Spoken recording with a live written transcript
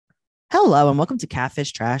Hello and welcome to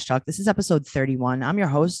Catfish Trash Talk. This is episode 31. I'm your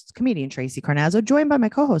host, comedian Tracy Carnazzo, joined by my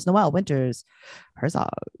co-host, Noelle Winters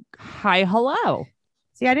Herzog. Hi, hello.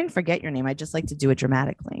 See, I didn't forget your name. I just like to do it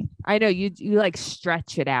dramatically. I know you like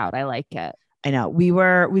stretch it out. I like it. I know.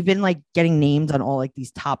 We've been like getting named on all like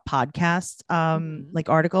these top podcast like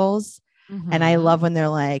articles. And I love when they're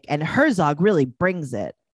like, and Herzog really brings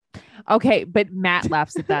it. Okay, but Matt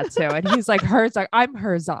laughs at that too. And he's like, Herzog, I'm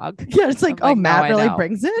Herzog. Yeah, it's like, Matt really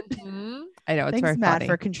brings it. Mm-hmm. I know. It's Thanks, very Matt, funny.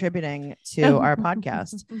 for contributing to our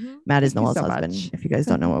podcast. Matt is Noelle's husband, if you guys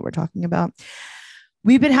don't know what we're talking about.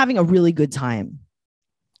 We've been having a really good time.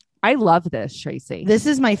 I love this, Tracy. This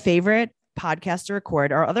is my favorite podcast to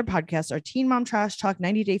record. Our other podcasts are Teen Mom Trash Talk,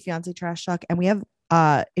 90 Day Fiance Trash Talk. And we have,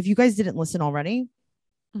 if you guys didn't listen already,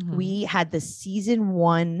 we had the season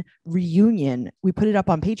 1 reunion. We put it up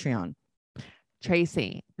on Patreon.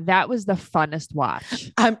 Tracy, that was the funnest watch.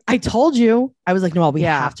 I told you. I was like, Noelle, we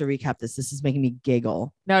have to recap this. This is making me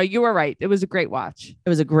giggle. No, you were right. It was a great watch. It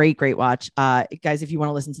was a great watch. Guys, if you want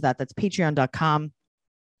to listen to that, that's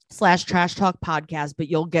patreon.com/trash talk podcast. But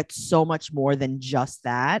you'll get so much more than just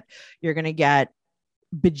that. You're going to get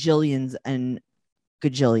bajillions and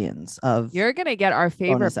gajillions of. You're going to get our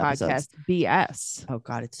favorite podcast, BS. Oh,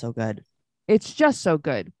 God, it's so good. It's just so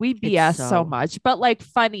good. We BS so much, but like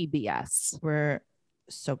funny BS. We're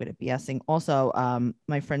so good at BSing. Also,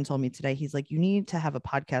 my friend told me today, he's like, you need to have a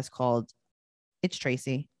podcast called It's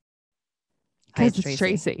Tracy. Hi, it's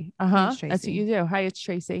Tracy. That's what you do. Hi, it's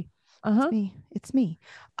Tracy. It's me.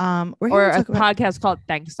 Or a podcast called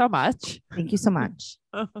Thanks So Much. Thank you so much.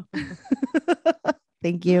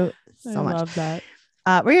 Thank you so much. I love that.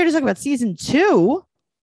 We're here to talk about season 2.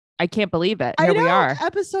 I can't believe it. Here we are.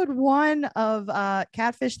 Episode 1 of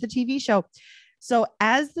Catfish, the TV show. So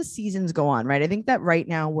as the seasons go on, right? I think that right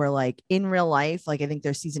now we're like in real life, like I think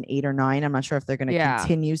there's season 8 or 9. I'm not sure if they're going to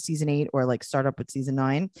continue season 8 or like start up with season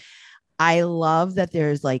 9. I love that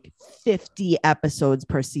there's like 50 episodes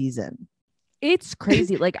per season. It's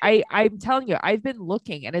crazy. Like I'm telling you, I've been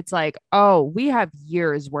looking and it's like, oh, we have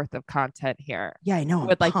years worth of content here. Yeah, I know.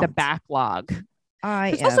 With like the backlog.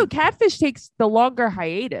 Because also Catfish takes the longer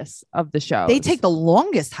hiatus of the show. They take the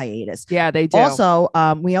longest hiatus. Yeah, they do. Also,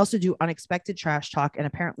 we also do Unexpected Trash Talk, and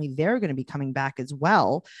apparently they're going to be coming back as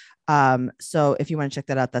well. So if you want to check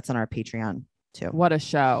that out, that's on our Patreon too. What a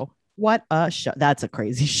show. What a show. That's a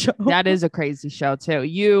crazy show. That is a crazy show too.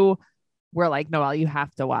 You were like, Noelle, you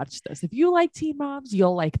have to watch this. If you like Teen Moms,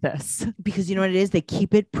 you'll like this. Because you know what it is? They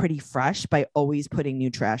keep it pretty fresh by always putting new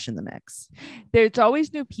trash in the mix. There's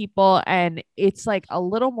always new people, and it's like a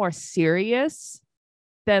little more serious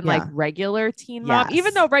than like regular Teen Mom,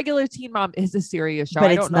 even though regular Teen Mom is a serious show.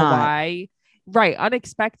 But I don't know why. Right.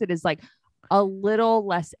 Unexpected is like a little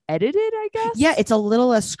less edited, I guess. Yeah, it's a little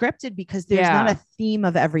less scripted because there's not a theme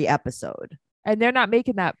of every episode. And they're not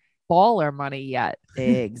making that baller money yet.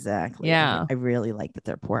 Exactly. Yeah. I really like that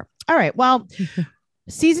they're poor. All right. Well,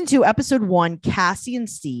 season 2, episode 1, Cassie and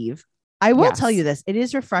Steve. I will tell you this. It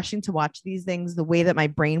is refreshing to watch these things the way that my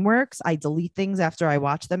brain works. I delete things after I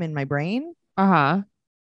watch them in my brain.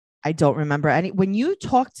 I don't remember any. When you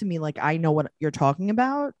talk to me like I know what you're talking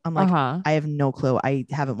about, I'm like, I have no clue. I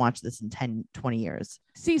haven't watched this in 10, 20 years.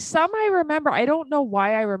 See, some I remember. I don't know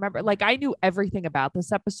why I remember. Like I knew everything about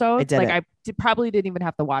this episode. I probably didn't even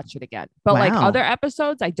have to watch it again. But like other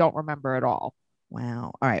episodes, I don't remember at all.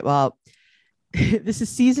 Wow. All right. Well, this is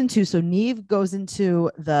season 2. So Neve goes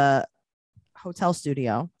into the hotel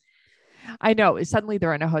studio. I know. Suddenly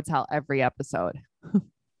they're in a hotel every episode.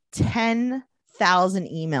 10,000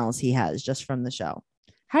 emails he has just from the show.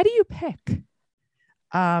 How do you pick?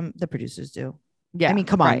 The producers do. Yeah. I mean,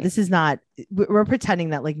 come on. This is not, we're pretending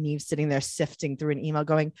that like Neve's sitting there sifting through an email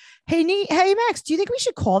going, hey, Max, do you think we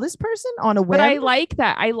should call this person on a whim? But I like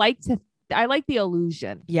that. I like the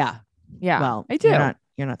illusion. Yeah. Yeah. Well, I do.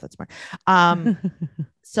 You're not that smart.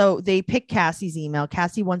 So they pick Cassie's email.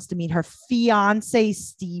 Cassie wants to meet her fiance,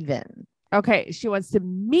 Steven. Okay. She wants to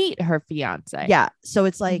meet her fiance. Yeah. So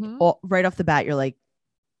it's like right off the bat, you're like,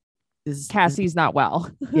 Cassie's not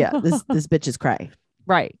well. Yeah. This bitch is cray.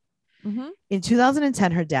 Right. In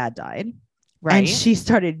 2010, her dad died. Right. And she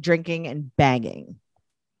started drinking and banging.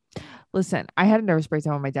 Listen, I had a nervous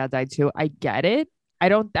breakdown when my dad died too. I get it. I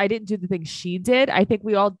didn't do the thing she did. I think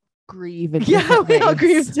we all grieve. We all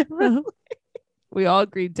grieve differently. We all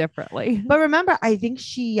grieve differently. But remember, I think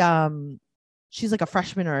she's like a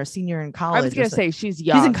freshman or a senior in college. I was going to say she's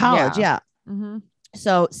young. She's in college. Yeah. Mm-hmm.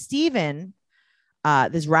 So Steven,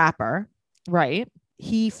 this rapper, right?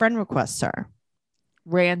 He friend requests her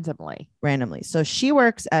randomly. So she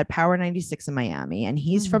works at Power 96 in Miami and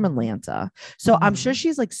he's from Atlanta. So I'm sure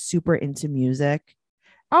she's like super into music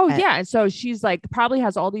Oh, yeah. And so she's like probably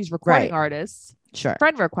has all these recording artists. Sure.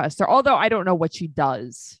 Friend requests her, although I don't know what she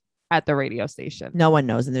does at the radio station. No one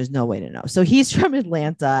knows, and there's no way to know. So he's from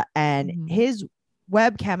Atlanta, and his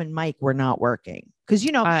webcam and mic were not working. Because,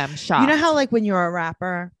 I'm shocked. You know how like when you're a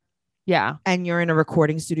rapper, yeah, and you're in a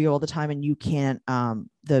recording studio all the time and you can't,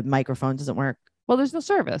 the microphone doesn't work. Well, there's no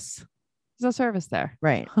service. There's no service there.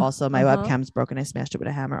 Right. Also, my webcam's broken. I smashed it with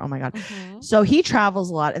a hammer. Oh my God. So he travels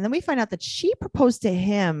a lot. And then we find out that she proposed to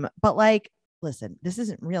him, but like, listen, this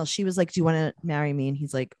isn't real. She was like, do you want to marry me? And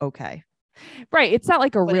he's like, okay. Right. It's not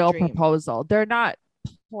like a real proposal. They're not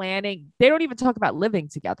planning. They don't even talk about living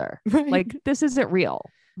together. Right. Like, this isn't real.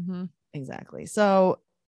 Exactly. So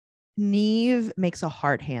Nev makes a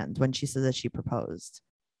heart hand when she says that she proposed.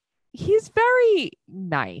 He's very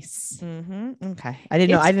nice. Okay. I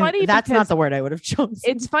didn't know. That's not the word I would have chosen.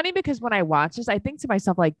 It's funny because when I watch this, I think to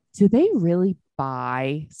myself, like, do they really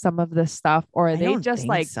buy some of this stuff, or are they just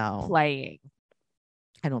like playing?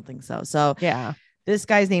 I don't think so. So yeah. This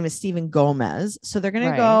guy's name is Steven Gomez. So they're going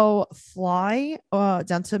to go fly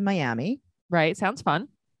down to Miami. Right. Sounds fun.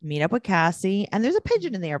 Meet up with Cassie. And there's a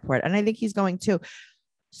pigeon in the airport. And I think he's going too.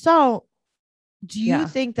 So do you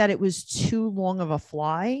think that it was too long of a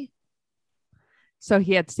fly? So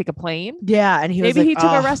he had to take a plane? Yeah. And he maybe he took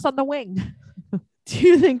a rest on the wing. Do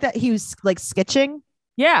you think that he was like skitching?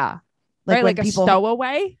 Yeah. Like a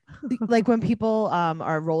stowaway? Like when people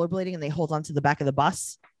are rollerblading and they hold on to the back of the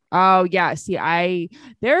bus. Oh yeah. See,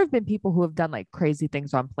 there have been people who have done like crazy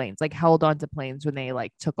things on planes, like held onto planes when they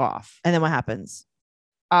like took off. And then what happens?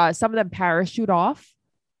 Some of them parachute off.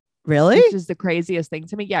 Really? Which is the craziest thing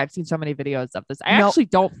to me. Yeah, I've seen so many videos of this. I actually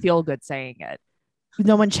don't feel good saying it.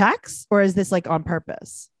 No one checks, or is this like on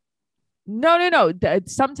purpose? No.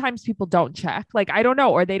 Sometimes people don't check. Like, I don't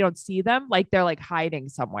know, or they don't see them. Like they're like hiding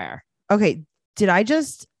somewhere. Okay. Did I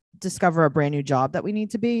just discover a brand new job that we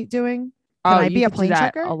need to be doing? Can I be a plane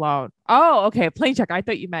checker alone? Oh, okay. A plane checker. I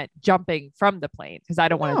thought you meant jumping from the plane, because I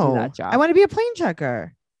don't want to do that job. I want to be a plane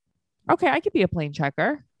checker. Okay, I could be a plane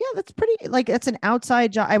checker. Yeah, that's pretty. Like, it's an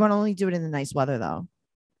outside job. I want to only do it in the nice weather, though.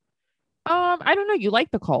 I don't know. You like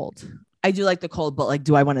the cold. I do like the cold, but like,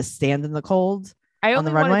 do I want to stand in the cold? I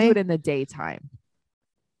only want to do it in the daytime.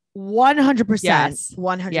 100%. Yes.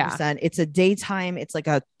 100%. Yeah. It's a daytime. It's like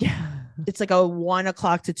a 1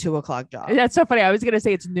 o'clock to 2 o'clock job. That's so funny. I was going to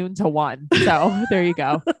say it's noon to 1. So there you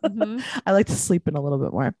go. I like to sleep in a little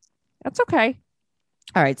bit more. That's okay.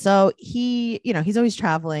 All right. So he's always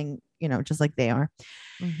traveling, just like they are.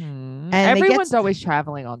 And everyone's always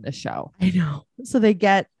traveling on this show. I know. So they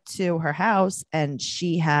get to her house and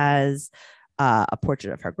she has a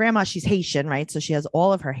portrait of her grandma. She's Haitian, right? So she has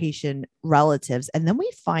all of her Haitian relatives. And then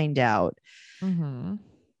we find out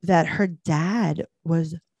that her dad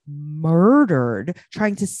was murdered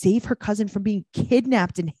trying to save her cousin from being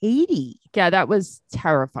kidnapped in Haiti. Yeah, that was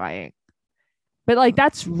terrifying. But like,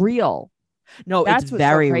 that's real. No, that's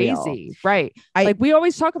very so crazy. Real. Right. Like, we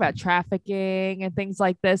always talk about trafficking and things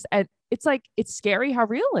like this. And it's like, it's scary how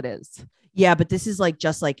real it is. Yeah. But this is like,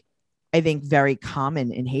 just like, I think very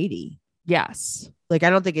common in Haiti. Yes. Like, I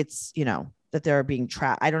don't think it's, that they're being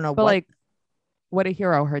trapped. I don't know. But like, what a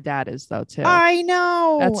hero her dad is, though, too. I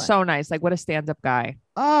know. That's so nice. Like, what a stand-up guy.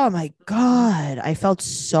 Oh my God. I felt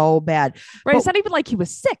so bad. Right. But it's not even like he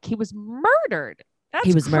was sick. He was murdered.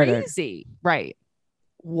 He was crazy. Murdered. Right.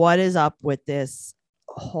 What is up with this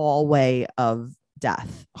hallway of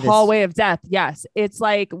death? Hallway of death. Yes. It's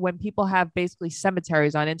like when people have basically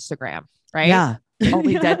cemeteries on Instagram, right? Yeah.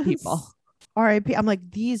 Only dead people. R.I.P. I'm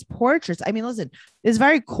like, these portraits. I mean, listen, it's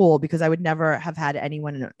very cool because I would never have had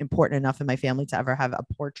anyone important enough in my family to ever have a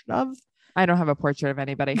portrait of. I don't have a portrait of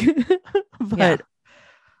anybody. But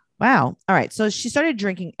wow. All right. So she started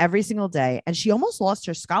drinking every single day and she almost lost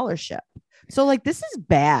her scholarship. So like, this is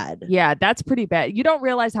bad. Yeah, that's pretty bad. You don't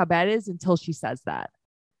realize how bad it is until she says that.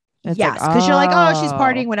 It's yes. Because you're like, oh, she's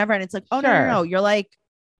partying, whatever. And it's like, oh, no. You're like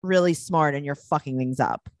really smart and you're fucking things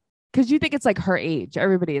up. Because you think it's like her age,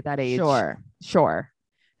 everybody at that age. Sure.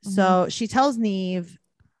 So she tells Nev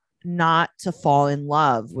not to fall in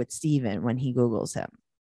love with Steven when he Googles him.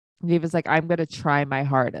 Nev is like, I'm going to try my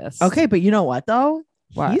hardest. Okay. But you know what, though?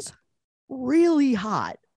 What? He's really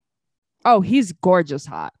hot. Oh, he's gorgeous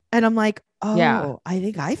hot. And I'm like, oh, yeah. I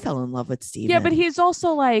think I fell in love with Steven. Yeah, but he's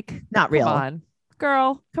also like, not real. Come on,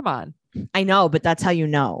 girl. Come on. I know, but that's how you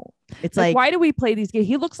know. It's like, why do we play these games?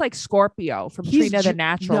 He looks like Scorpio from Trina the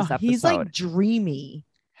Naturals episode. He's like dreamy.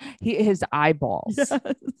 His eyeballs. Yes.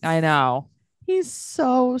 I know. He's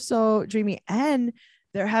so dreamy. And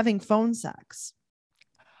they're having phone sex.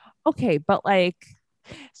 Okay, but like,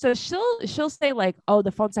 so she'll say like, oh,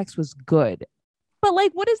 the phone sex was good. But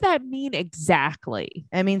like, what does that mean exactly?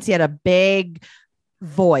 It means he had a big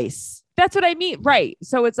voice. That's what I mean. Right.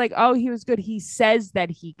 So it's like, oh, he was good. He says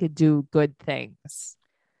that he could do good things.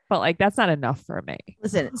 But like, that's not enough for me.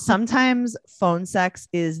 Listen, sometimes phone sex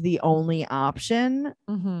is the only option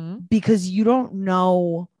because you don't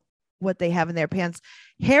know what they have in their pants.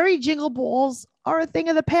 Hairy jingle balls are a thing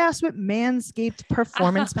of the past with Manscaped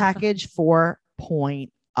Performance Package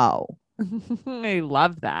 4.0. I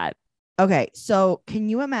love that. Okay, so can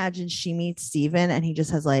you imagine she meets Steven and he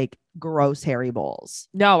just has like gross hairy balls?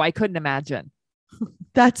 No, I couldn't imagine.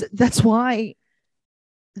 That's why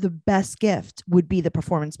the best gift would be the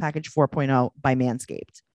Performance Package 4.0 by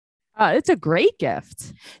Manscaped. It's a great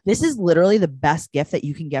gift. This is literally the best gift that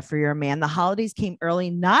you can get for your man. The holidays came early,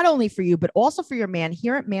 not only for you, but also for your man.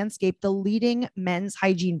 Here at Manscaped, the leading men's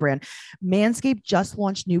hygiene brand, Manscaped just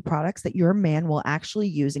launched new products that your man will actually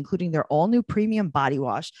use, including their all new premium body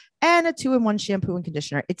wash and a 2-in-1 shampoo and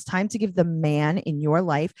conditioner. It's time to give the man in your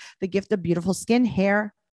life the gift of beautiful skin,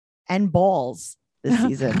 hair, and balls this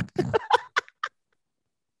season.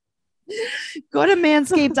 Go to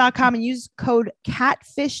manscaped.com and use code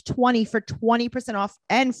catfish20 for 20% off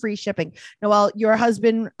and free shipping. Noelle, your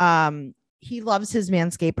husband, he loves his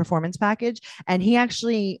Manscaped Performance Package, and he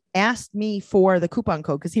actually asked me for the coupon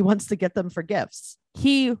code because he wants to get them for gifts.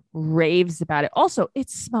 He raves about it. Also, it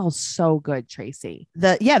smells so good, Tracy.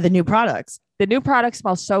 The new products. The new products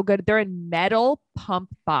smell so good. They're in metal pump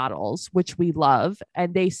bottles, which we love,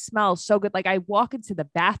 and they smell so good. Like I walk into the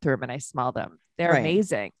bathroom and I smell them. They're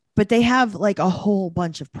amazing. But they have like a whole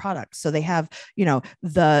bunch of products. So they have,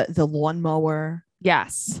 the lawnmower.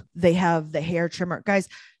 Yes. They have the hair trimmer. Guys,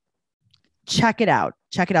 check it out.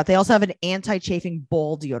 They also have an anti-chafing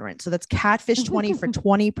ball deodorant. So that's catfish20 for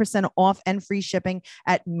 20% off and free shipping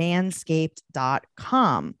at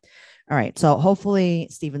manscaped.com. All right. So hopefully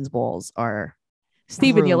Steven's balls are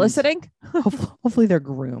Steven, you listening? Hopefully they're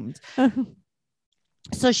groomed.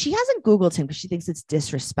 So she hasn't Googled him because she thinks it's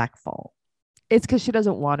disrespectful. It's because she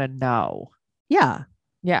doesn't want to know. Yeah.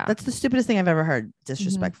 Yeah. That's the stupidest thing I've ever heard.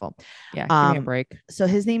 Disrespectful. Yeah. Give me a break. So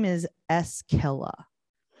his name is S. Killa.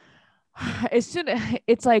 As soon as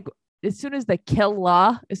I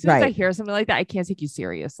hear something like that, I can't take you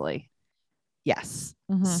seriously. Yes.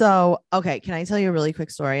 So, okay. Can I tell you a really quick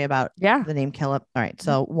story about the name Killa? All right.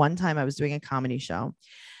 So one time I was doing a comedy show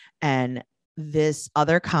and this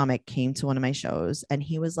other comic came to one of my shows and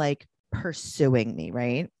he was like pursuing me.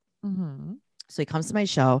 Right. So he comes to my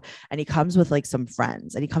show and he comes with like some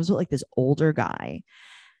friends and he comes with like this older guy.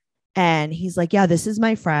 And he's like, yeah, this is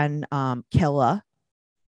my friend, Killa.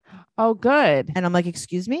 Oh, good. And I'm like,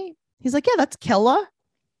 excuse me? He's like, yeah, that's Killa.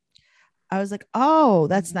 I was like, oh,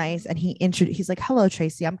 that's nice. And he's like, hello,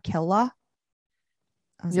 Tracy, I'm Killa.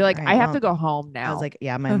 You're like, I have to go home now. I was like,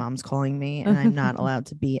 yeah, my mom's calling me and I'm not allowed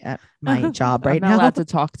to be at my job right now. I'm not allowed to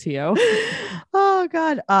talk to you. Oh,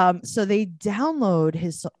 God. So they download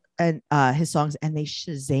his songs and they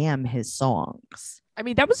Shazam his songs. I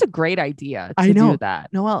mean, that was a great idea to do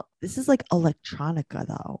that. Noelle, this is like electronica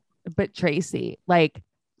though. But Tracy, like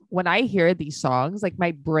when I hear these songs, like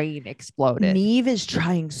my brain exploded. Neve is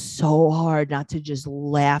trying so hard not to just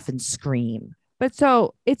laugh and scream. But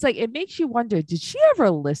so it's like, it makes you wonder, did she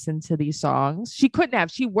ever listen to these songs? She couldn't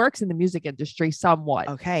have. She works in the music industry somewhat.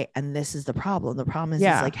 Okay. And this is the problem. The problem is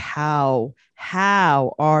like, how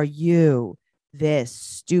are you this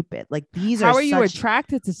stupid? Like these How are you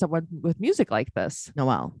attracted to someone with music like this?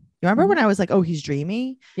 Noelle, you remember when I was like, oh, he's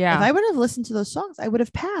dreamy? Yeah. If I would have listened to those songs, I would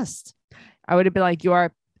have passed. I would have been like, you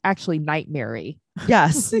are actually nightmare-y.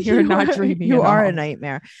 Yes. You're not dreaming. You are a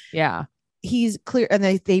nightmare. Yeah. He's clear. And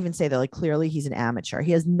they even say that like, clearly he's an amateur.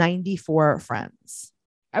 He has 94 friends.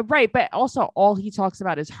 Right. But also all he talks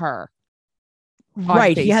about is her.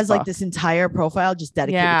 Right. Facebook. He has like this entire profile just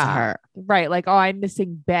dedicated to her. Right. Like, oh, I'm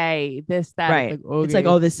missing Bay, this, that. Right. Like, okay. It's like,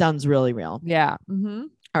 oh, this sounds really real. Yeah. All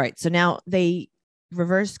right. So now they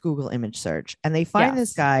reverse Google image search and they find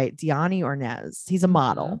this guy, Diani Ornez. He's a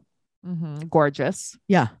model. Gorgeous.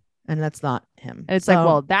 Yeah. And that's not him. And it's like,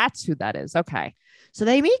 well, that's who that is. Okay. So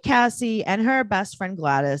they meet Cassie and her best friend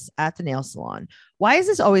Gladys at the nail salon. Why is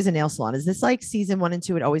this always a nail salon? Is this like season 1 and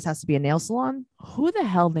 2? It always has to be a nail salon. Who the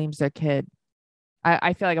hell names their kid?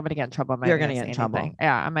 I feel like I'm going to get in trouble. You're going to get in trouble.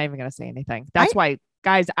 Yeah. I'm not even going to say anything. That's why,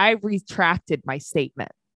 guys, I retracted my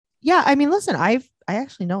statement. Yeah. I mean, listen, I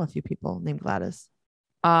actually know a few people named Gladys.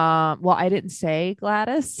 Well, I didn't say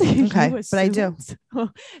Gladys. Okay, but I do.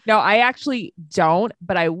 No, I actually don't.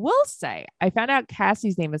 But I will say I found out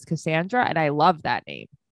Cassie's name is Cassandra, and I love that name.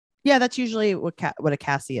 Yeah, that's usually what a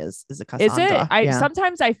Cassie is a Cassandra. Is it?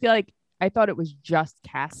 Sometimes I feel like I thought it was just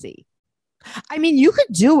Cassie. I mean, you could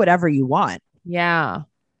do whatever you want. Yeah.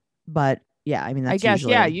 But yeah, I mean, that's I guess,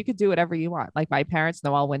 usually... yeah, you could do whatever you want. Like my parents,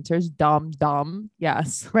 Noel Winters, dumb.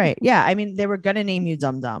 Yes. Right. Yeah. I mean, they were going to name you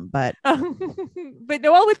Dum Dum, but... but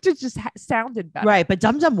Noel Winters just sounded better. Right. But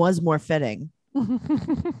Dum Dum was more fitting.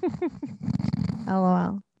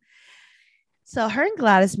 LOL. So her and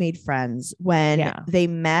Gladys made friends when they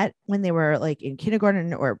met, when they were like in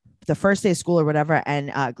kindergarten or the first day of school or whatever.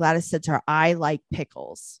 And Gladys said to her, "I like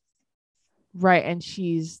pickles." Right. And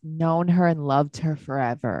she's known her and loved her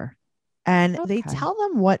forever. And they tell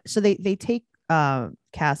them what, so they take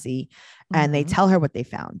Cassie and they tell her what they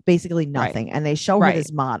found, basically nothing. Right. And they show her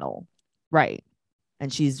this model. Right.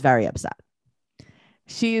 And she's very upset.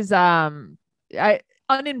 She's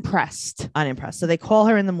unimpressed. So they call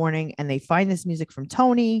her in the morning and they find this music from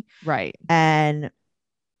Tony. Right. And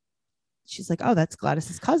she's like, "Oh, that's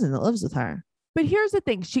Gladys's cousin that lives with her." But here's the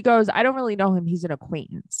thing. She goes, "I don't really know him. He's an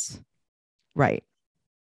acquaintance." Right.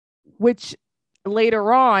 Which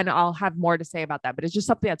later on, I'll have more to say about that, but it's just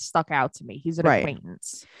something that stuck out to me. He's an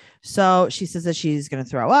acquaintance. So she says that she's going to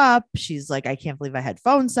throw up. She's like, "I can't believe I had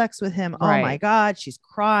phone sex with him." Right. Oh my God. She's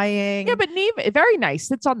crying. Yeah, but Neve, very nice,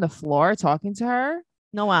 sits on the floor talking to her.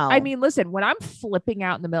 Noelle. I mean, listen, when I'm flipping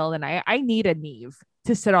out in the middle of the night, I need a Neve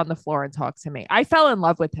to sit on the floor and talk to me. I fell in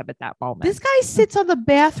love with him at that moment. This guy sits on the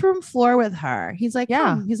bathroom floor with her. He's like,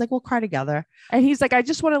 "Yeah." He's like, "We'll cry together." And he's like, "I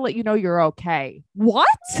just want to let you know you're okay." What?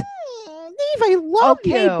 Neve, I love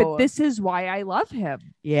you. Okay, but this is why I love him.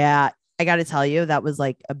 Yeah. I got to tell you, that was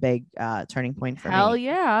like a big turning point for me. Hell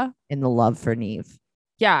yeah. In the love for Neve.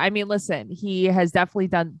 Yeah. I mean, listen, he has definitely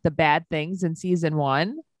done the bad things in season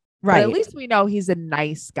 1. Right. But at least we know he's a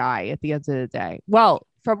nice guy at the end of the day. Well,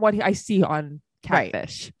 from what I see on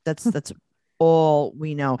Catfish. Right. That's all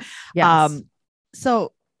we know. Yes.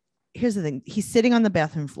 So here's the thing. He's sitting on the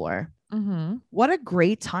bathroom floor. Mm-hmm. What a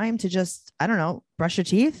great time to just, I don't know, brush your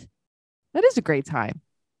teeth. That is a great time.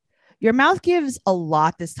 Your mouth gives a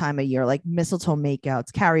lot this time of year, like mistletoe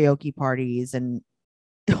makeouts, karaoke parties, and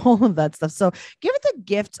all of that stuff. So give it the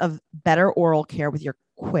gift of better oral care with your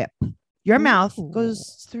Quip. Your mouth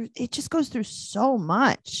goes through so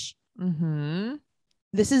much. Mm-hmm.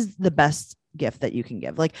 This is the best gift that you can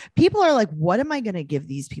give. Like, people are like, "What am I going to give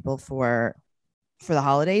these people for the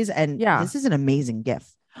holidays?" And this is an amazing gift.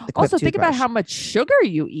 Also, think about how much sugar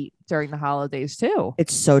you eat during the holidays too.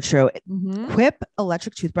 It's so true. Mm-hmm. Quip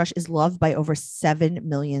electric toothbrush is loved by over 7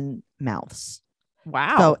 million mouths.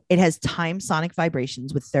 Wow. So it has time sonic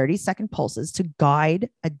vibrations with 30-second pulses to guide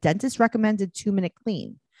a dentist recommended 2-minute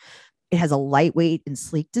clean. It has a lightweight and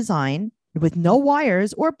sleek design with no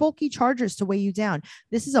wires or bulky chargers to weigh you down.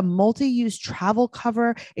 This is a multi-use travel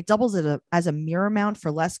cover. It doubles as a mirror mount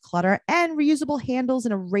for less clutter, and reusable handles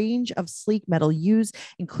in a range of sleek metal hues,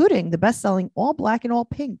 including the best-selling all black and all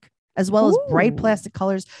pink, as well as bright plastic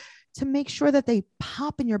colors to make sure that they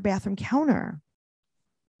pop in your bathroom counter.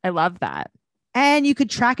 I love that. And you could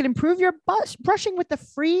track and improve your brushing with the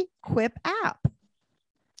free Quip app.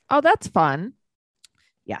 Oh, that's fun.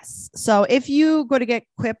 Yes. So if you go to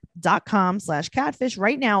getquip.com/catfish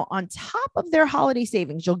right now, on top of their holiday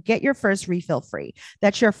savings, you'll get your first refill free.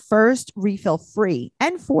 That's your first refill free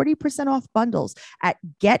and 40% off bundles at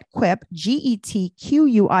getquip,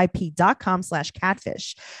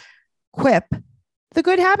 GETQUIP.com/catfish. Quip, the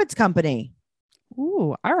good habits company.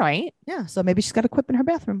 Ooh, all right. Yeah. So maybe she's got a Quip in her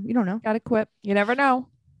bathroom. You don't know. Got a Quip. You never know.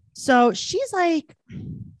 So she's like,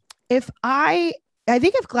 I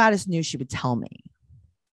think if Gladys knew, she would tell me.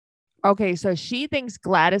 Okay, so she thinks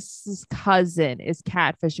Gladys's cousin is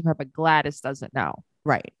catfishing her, but Gladys doesn't know.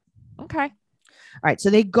 Right. Okay. All right. So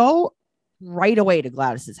they go right away to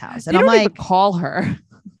Gladys's house. And they I'm don't like, even call her.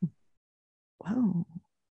 Whoa.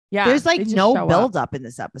 Yeah. There's like no build up in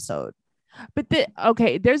this episode. But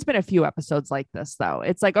there's been a few episodes like this, though.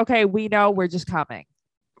 It's like, okay, we know, we're just coming.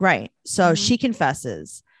 Right. So she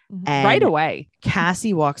confesses. And right away.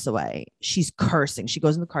 Cassie walks away. She's cursing. She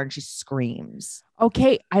goes in the car and she screams.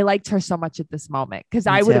 Okay. I liked her so much at this moment because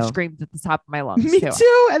I would have screamed at the top of my lungs. Me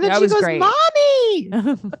too. And then she goes, great. "Mommy."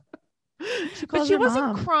 But she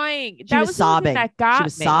wasn't crying. She was sobbing. She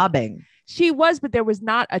was sobbing. She was, but there was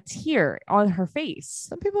not a tear on her face.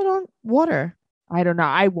 Some people don't water. I don't know.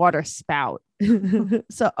 I water spout.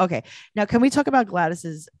 So, okay. Now, can we talk about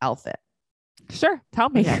Gladys's outfit? Sure. Tell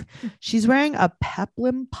me. Okay. She's wearing a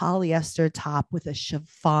peplum polyester top with a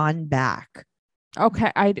chiffon back. Okay.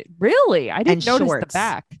 I didn't notice the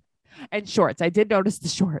back. And shorts. I did notice the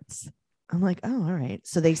shorts. I'm like, oh, all right.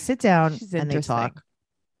 So they sit down and they talk.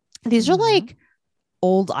 These are like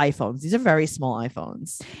old iPhones. These are very small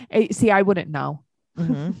iPhones. See, I wouldn't know.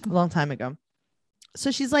 A long time ago. So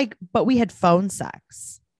she's like, "But we had phone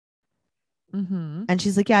sex." Mm-hmm. And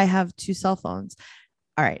she's like, yeah, I have 2 cell phones.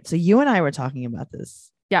 All right. So you and I were talking about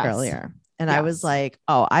this earlier. And I was like,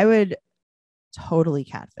 oh, I would totally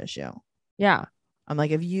catfish you. Yeah. I'm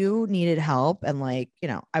like, if you needed help and like, you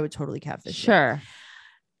know, I would totally catfish you. Sure.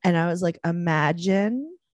 And I was like,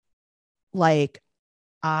 imagine like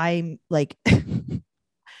I'm like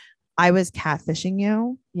I was catfishing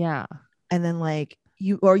you. Yeah. And then like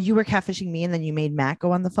you were catfishing me and then you made Matt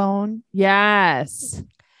go on the phone. Yes.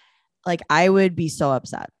 Like I would be so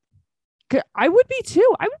upset. I would be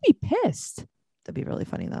too. I would be pissed. That'd be really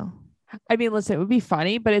funny though. I mean, listen, it would be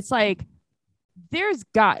funny, but it's like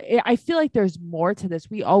I feel like there's more to this.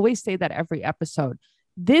 We always say that every episode.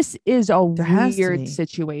 This is a weird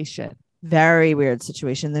situation. Very weird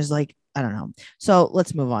situation. There's like, I don't know. So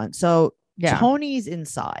let's move on. So Tony's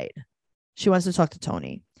inside. She wants to talk to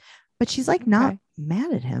Tony, but she's like not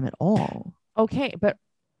mad at him at all. Okay.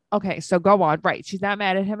 So go on. Right. She's not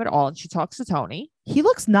mad at him at all. And she talks to Tony. He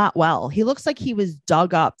looks not well. He looks like he was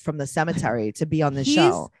dug up from the cemetery to be on the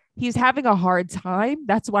show. He's having a hard time.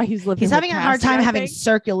 That's why he's living. He's having a hard time having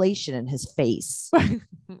circulation in his face.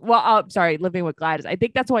 Well, I'm sorry, living with Gladys. I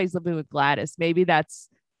think that's why he's living with Gladys. Maybe that's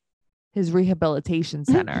his rehabilitation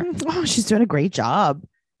center. Oh, she's doing a great job.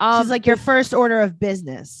 She's like your first order of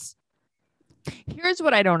business. Here's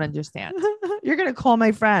what I don't understand. You're gonna call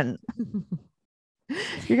my friend.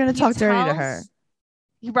 You're gonna talk dirty to her.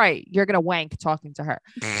 Right. You're gonna wank talking to her.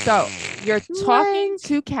 So you're talking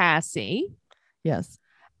to Cassie. Yes.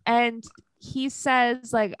 And he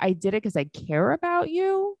says, like, I did it because I care about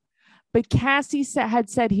you. But Cassie had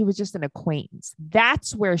said he was just an acquaintance.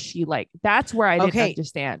 That's where that's where I didn't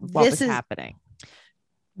understand what was happening.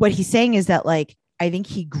 What he's saying is that, like, I think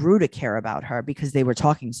he grew to care about her because they were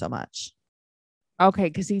talking so much. Okay.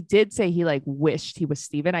 Because he did say he, like, wished he was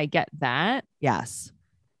Steven. I get that. Yes.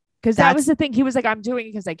 Because that was the thing. He was like, I'm doing it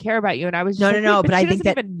because I care about you. And I was just no. But I think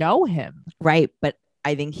that even know him. Right. But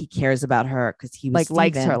I think he cares about her because he was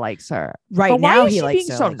likes her. Right. But now why is he she likes being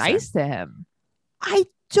her, so nice to him. I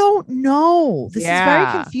don't know. This is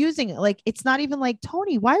very confusing. Like, it's not even like,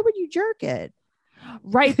 Tony, why would you jerk it?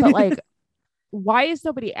 Right. But like, why is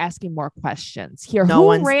nobody asking more questions here?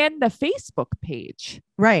 Who ran the Facebook page?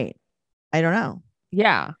 Right. I don't know.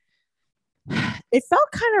 Yeah. It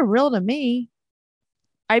felt kind of real to me.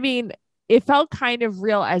 I mean, it felt kind of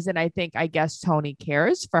real as in, I guess Tony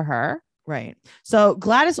cares for her. Right. So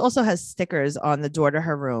Gladys also has stickers on the door to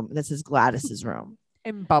her room. This is Gladys's room.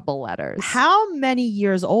 In bubble letters. How many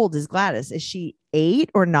years old is Gladys? Is she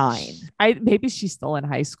 8 or 9? Maybe she's still in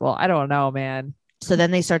high school. I don't know, man. So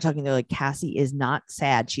then they start talking. They're like, Cassie is not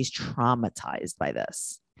sad. She's traumatized by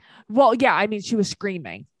this. Well, yeah. I mean, she was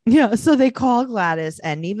screaming. Yeah. So they call Gladys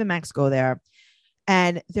and Neve and Max go there.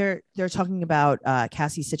 And they're talking about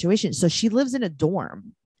Cassie's situation. So she lives in a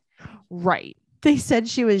dorm. Right. They said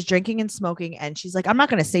she was drinking and smoking. And she's like, I'm not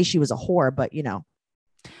going to say she was a whore, but you know.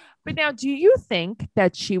 But now, do you think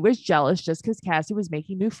that she was jealous just because Cassie was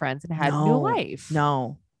making new friends and had a new life?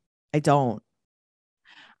 No, I don't.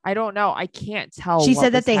 I don't know. I can't tell. She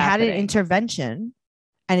said that they had an intervention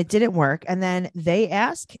and it didn't work. And then they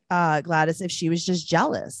asked Gladys if she was just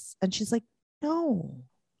jealous. And she's like, no.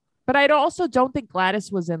 But I also don't think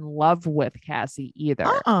Gladys was in love with Cassie either.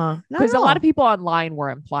 Because a lot of people online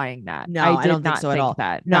were implying that. No, I don't think so at all.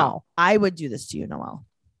 That. No, I would do this to you, Noelle.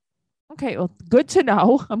 Okay, well, good to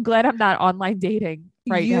know. I'm glad I'm not online dating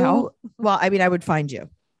now. Well, I mean, I would find you.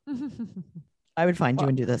 I would find you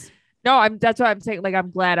and do this. No, that's what I'm saying. Like,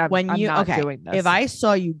 I'm glad I'm not doing this. If I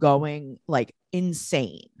saw you going like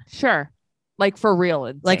insane, sure, like for real,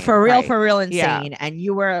 insane. Like for real insane, and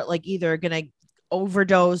you were like either gonna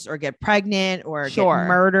overdose or get pregnant or get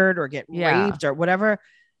murdered or get raped or whatever.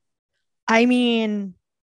 I mean,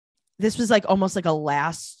 this was like almost like a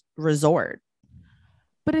last resort.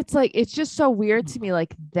 But it's like, it's just so weird to me.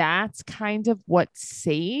 Like, that's kind of what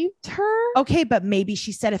saved her. Okay. But maybe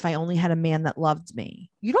she said, if I only had a man that loved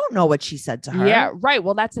me. You don't know what she said to her. Yeah. Right.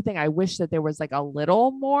 Well, that's the thing. I wish that there was like a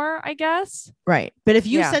little more, I guess. Right. But if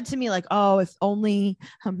you said to me like, oh, if only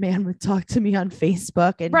a man would talk to me on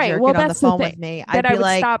Facebook and jerk it on the phone with me, I'd be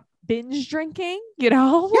like, stop binge drinking, you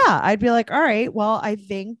know? Yeah. I'd be like, all right, well, I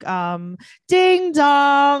think ding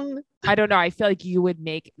dong. I don't know. I feel like you would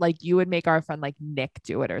make our friend like Nick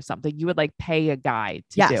do it or something. You would like pay a guy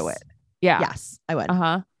to do it. Yeah. Yes, I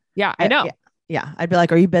would. Yeah, I know. Yeah. I'd be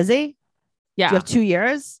like, are you busy? Yeah. Do you have 2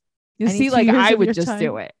 years? You see, like I would just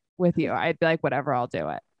do it with you. I'd be like, whatever, I'll do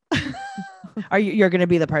it. You're going to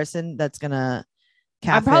be the person that's going to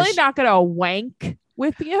catfish? I'm probably not going to wank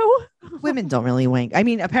with you. Women don't really wank. I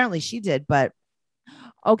mean, apparently she did, but.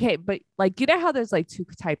 Okay. But like, you know how there's like 2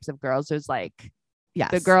 types of girls? There's like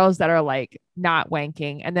Yes. The girls that are like not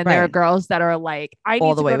wanking. And then there are girls that are like, I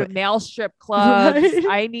need to go to male strip clubs.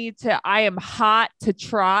 Right. I am hot to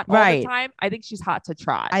trot all the time. I think she's hot to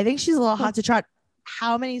trot. I think she's a little hot to trot.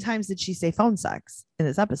 How many times did she say phone sex in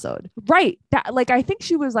this episode? Right. That, like, I think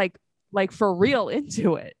she was like for real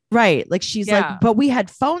into it. Right. Like she's like, but we had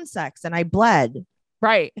phone sex and I bled.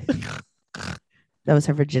 Right. That was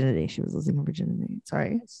her virginity. She was losing her virginity.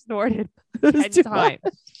 Sorry. I snorted 10 times.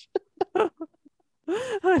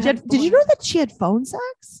 Did you know that she had phone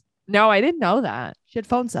sex? No, I didn't know that. She had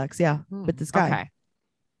phone sex, with this guy.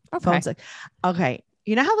 Okay. Phone sex. Okay.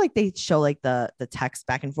 You know how like they show like the text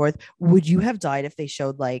back and forth? Would you have died if they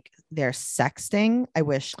showed like their sexting? I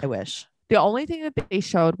wish. The only thing that they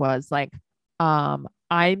showed was like, I'm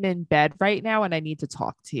in bed right now and I need to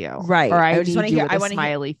talk to you. Right. Or I just want to hear a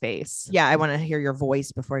smiley face. Yeah. I want to hear your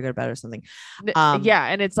voice before I go to bed or something. Yeah.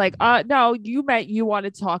 And it's like, no, you want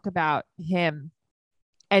to talk about him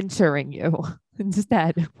entering you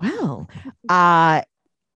instead. Well, I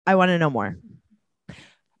want to know more.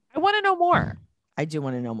 I want to know more. I do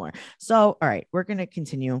want to know more. So, all right, we're going to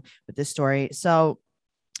continue with this story. So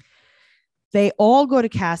they all go to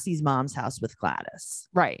Cassie's mom's house with Gladys.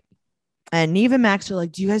 Right. And Neve and Max are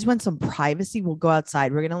like, do you guys want some privacy? We'll go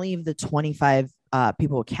outside. We're going to leave the 25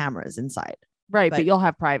 people with cameras inside. Right. But you'll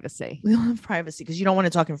have privacy. We'll have privacy because you don't want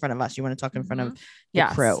to talk in front of us. You want to talk in front of the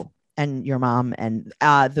crew and your mom and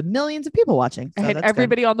the millions of people watching. So and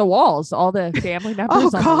everybody on the walls, all the family members. Oh,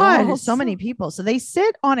 God. So many people. So they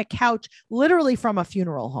sit on a couch, literally from a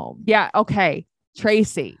funeral home. Yeah. Okay.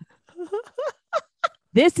 Tracy.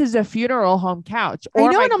 This is a funeral home couch.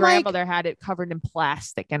 Or my grandmother had it covered in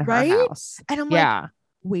plastic in her house. And I'm like,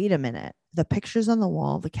 wait a minute. The pictures on the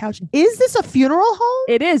wall, the couch. Is this a funeral home?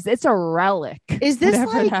 It is. It's a relic. Is this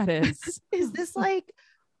whatever that is? Is this like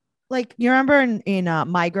you remember in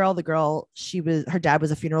My Girl, the girl, her dad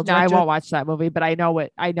was a funeral director. No, I won't watch that movie, but I know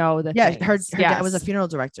the yeah, her dad was a funeral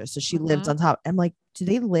director. So she lives on top. I'm like, do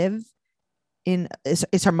they live in is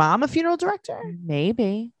her mom a funeral director?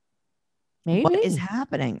 Maybe. What is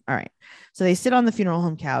happening? All right. So they sit on the funeral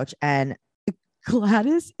home couch and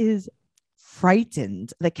Gladys is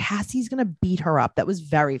frightened that Cassie's going to beat her up. That was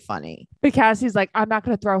very funny. But Cassie's like, I'm not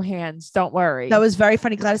going to throw hands. Don't worry. That was very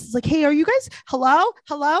funny. Gladys is like, hey, are you guys, hello?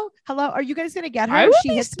 Are you guys going to get her? I would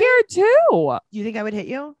be scared too. You think I would hit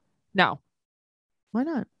you? No. Why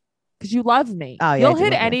not? Because you love me. Oh, yeah, you'll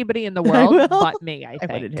hit anybody in the world but me, I think.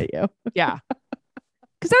 I wouldn't hit you. Yeah.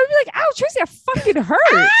 Because I would be like, ow, Tracy, I fucking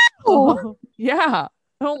hurt. Oh, yeah.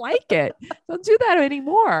 I don't like it. Don't do that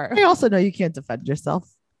anymore. I also know you can't defend yourself.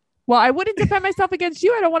 Well, I wouldn't defend myself against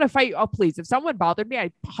you. I don't want to fight you. Oh, please. If someone bothered me,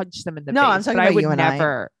 I'd punch them in the face. No, I'm talking about you and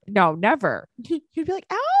never. No, never. You'd be like,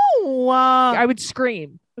 ow. I would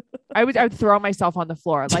scream. I would throw myself on the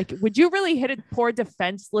floor. Like, would you really hit a poor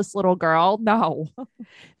defenseless little girl? No.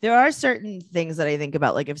 There are certain things that I think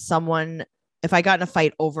about. Like if I got in a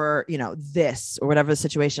fight over, this or whatever the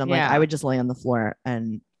situation, I'm like, I would just lay on the floor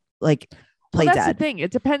and like play dead. That's the thing.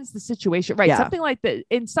 It depends the situation, right? Yeah. Something like that.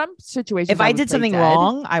 In some situations, if I did something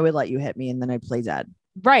wrong, I would let you hit me and then I'd play dead.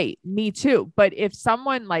 Right. Me too. But if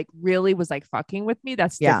someone like really was like fucking with me,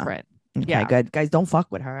 that's different. Okay, good. Guys, don't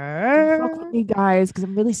fuck with her. Don't fuck with me, guys, because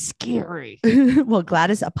I'm really scary. Well,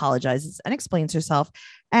 Gladys apologizes and explains herself.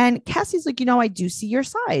 And Cassie's like, I do see your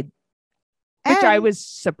side. Which I was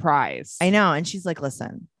surprised. I know. And she's like,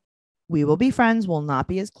 listen, we will be friends. We'll not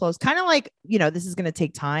be as close. Kind of like, this is going to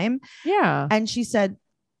take time. Yeah. And she said,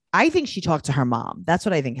 I think she talked to her mom. That's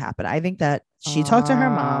what I think happened. I think that she talked to her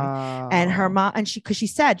mom and her mom. And because she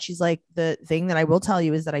said, she's like, the thing that I will tell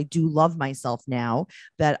you is that I do love myself now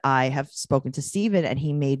that I have spoken to Steven and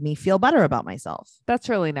he made me feel better about myself. That's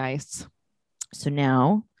really nice. So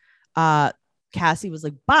now Cassie was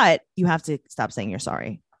like, but you have to stop saying you're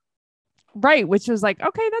sorry. Right. Which was like,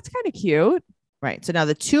 okay, that's kind of cute. Right. So now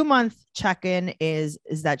the 2-month check-in is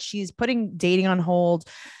that she's putting dating on hold.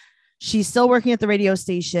 She's still working at the radio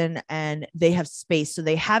station and they have space. So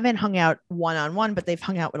they haven't hung out one-on-one, but they've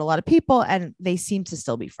hung out with a lot of people and they seem to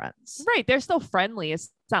still be friends. Right. They're still friendly. It's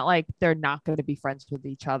not like they're not going to be friends with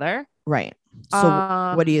each other. Right.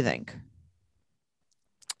 So what do you think?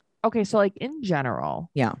 Okay. So like in general,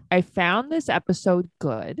 yeah, I found this episode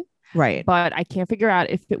good. Right. But I can't figure out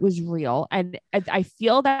if it was real. And I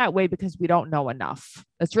feel that way because we don't know enough.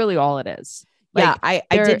 That's really all it is. Like, yeah.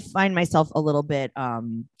 I did find myself a little bit, I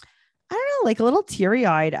don't know, like a little teary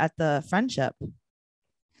eyed at the friendship.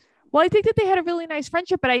 Well, I think that they had a really nice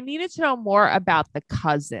friendship, but I needed to know more about the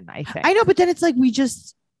cousin, I think. I know, but then it's like,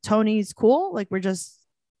 Tony's cool. Like we're just.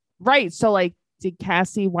 Right. So like, did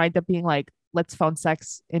Cassie wind up being like, let's phone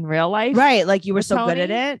sex in real life? Right. Like you were so Tony? good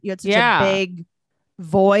at it. You had such a big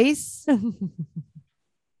voice.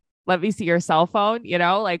 Let me see your cell phone,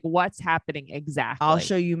 like what's happening exactly. I'll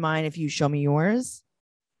show you mine if you show me yours.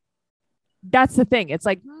 That's the thing. It's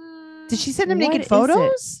like, did she send him naked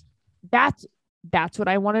photos? That's what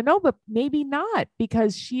I want to know, but maybe not,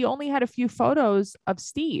 because she only had a few photos of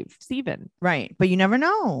Steven. Right. But you never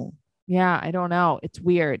know. Yeah, I don't know. It's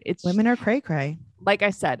weird. Women are cray. Like I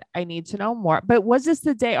said, I need to know more. But was this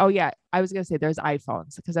the day? Oh, yeah. I was going to say there's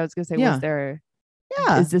iPhones, because I was going to say, was there?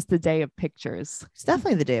 Yeah. Is this the day of pictures? It's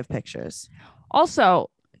definitely the day of pictures. Also,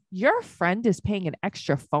 your friend is paying an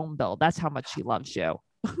extra phone bill. That's how much she loves you.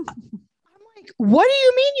 I'm like, what do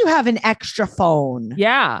you mean you have an extra phone?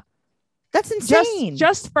 Yeah. That's insane.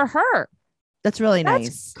 Just for her. That's really nice.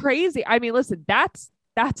 That's crazy. I mean, listen, that's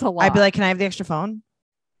a lot. I'd be like, can I have the extra phone?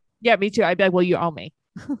 Yeah, me too. I'd be like, well, you owe me.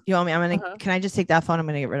 You owe me. Can I just take that phone? I'm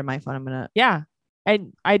going to get rid of my phone. Yeah.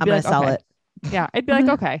 And I'm going to sell it. Yeah. I'd be like,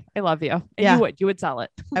 okay, I love you. And you would sell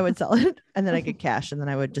it. I would sell it. And then I could cash. And then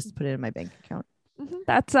I would just put it in my bank account.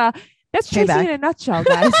 That's Tracy in a nutshell,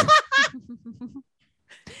 guys.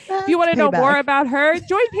 If you want to know more about her,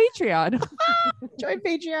 join Patreon. Join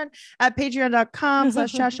Patreon at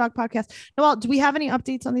patreon.com/Trash Talk Podcast. Noelle, do we have any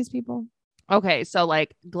updates on these people? Okay, so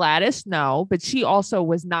like Gladys, no, but she also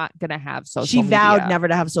was not going to have social media. She vowed media. never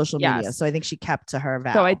to have social media. So I think she kept to her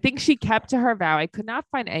vow. So I think she kept to her vow. I could not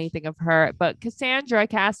find anything of her, but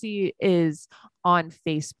Cassie is on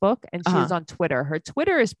Facebook and she is on Twitter. Her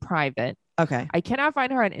Twitter is private. Okay. I cannot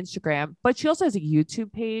find her on Instagram, but she also has a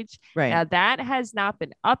YouTube page. Right. Now that has not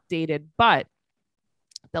been updated, but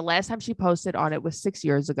the last time she posted on it was 6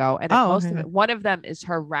 years ago. And one of them is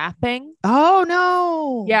her rapping. Oh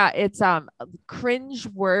no. Yeah. It's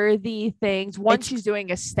cringe-worthy things. She's doing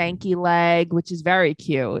a stanky leg, which is very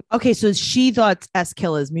cute. Okay. So she thought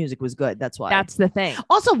Skilla's music was good. That's why. That's the thing.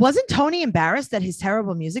 Also, wasn't Tony embarrassed that his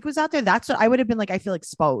terrible music was out there? That's what I would have been like. I feel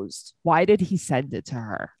exposed. Why did he send it to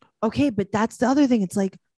her? Okay. But that's the other thing. It's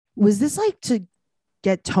like, was this like to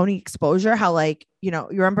get Tony exposure? How like, you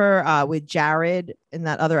remember with Jared in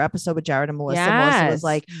that other episode with Jared and Melissa? Yes. Melissa was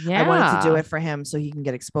like, I wanted to do it for him so he can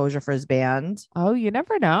get exposure for his band. Oh, you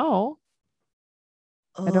never know.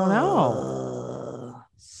 I don't know.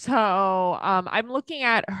 So I'm looking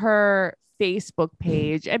at her Facebook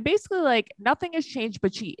page and basically like nothing has changed,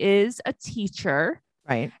 but she is a teacher.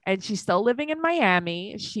 Right. And she's still living in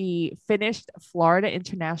Miami. She finished Florida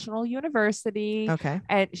International University. Okay.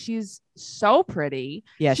 And she's so pretty.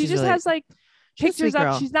 Yeah. She just has like pictures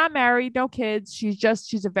up. She's not married, no kids.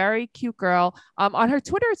 She's a very cute girl. On her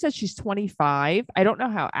Twitter, it says she's 25. I don't know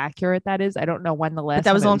how accurate that is. I don't know when the last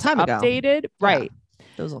that was a long time ago. Updated. Right. Yeah,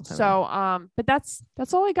 that was a long time ago. But that's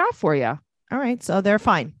all I got for you. All right. So they're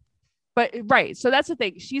fine. But right. So that's the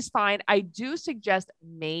thing. She's fine. I do suggest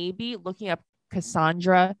maybe looking up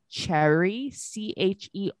Cassandra Cherry,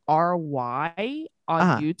 Chery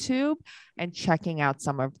on YouTube and checking out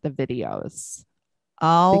some of the videos.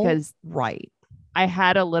 Oh, because right. I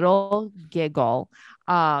had a little giggle.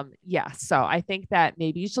 Yeah. So I think that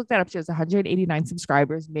maybe you should look that up. She has 189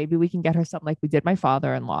 subscribers. Maybe we can get her something like we did my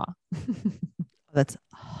father-in-law. That's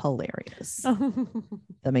hilarious.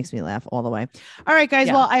 That makes me laugh all the way. All right, guys.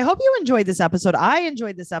 Yeah. Well, I hope you enjoyed this episode. I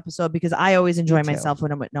enjoyed this episode because I always enjoy myself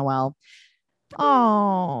when I'm with Noelle.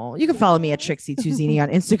 Oh, you can follow me at Trixie Tuzini on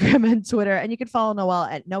Instagram and Twitter. And you can follow Noelle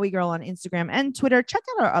at Noe Girl on Instagram and Twitter. Check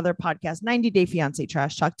out our other podcast, 90 Day Fiance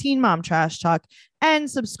Trash Talk, Teen Mom Trash Talk, and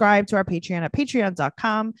subscribe to our Patreon at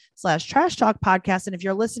patreon.com/Trash Talk Podcast. And if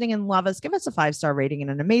you're listening and love us, give us a 5-star rating and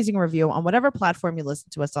an amazing review on whatever platform you listen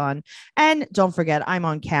to us on. And don't forget, I'm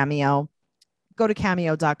on Cameo. Go to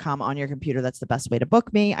cameo.com on your computer. That's the best way to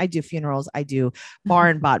book me. I do funerals. I do bar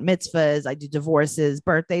and bat mitzvahs. I do divorces,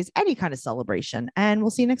 birthdays, any kind of celebration. And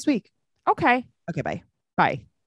we'll see you next week. Okay. Okay. Bye. Bye.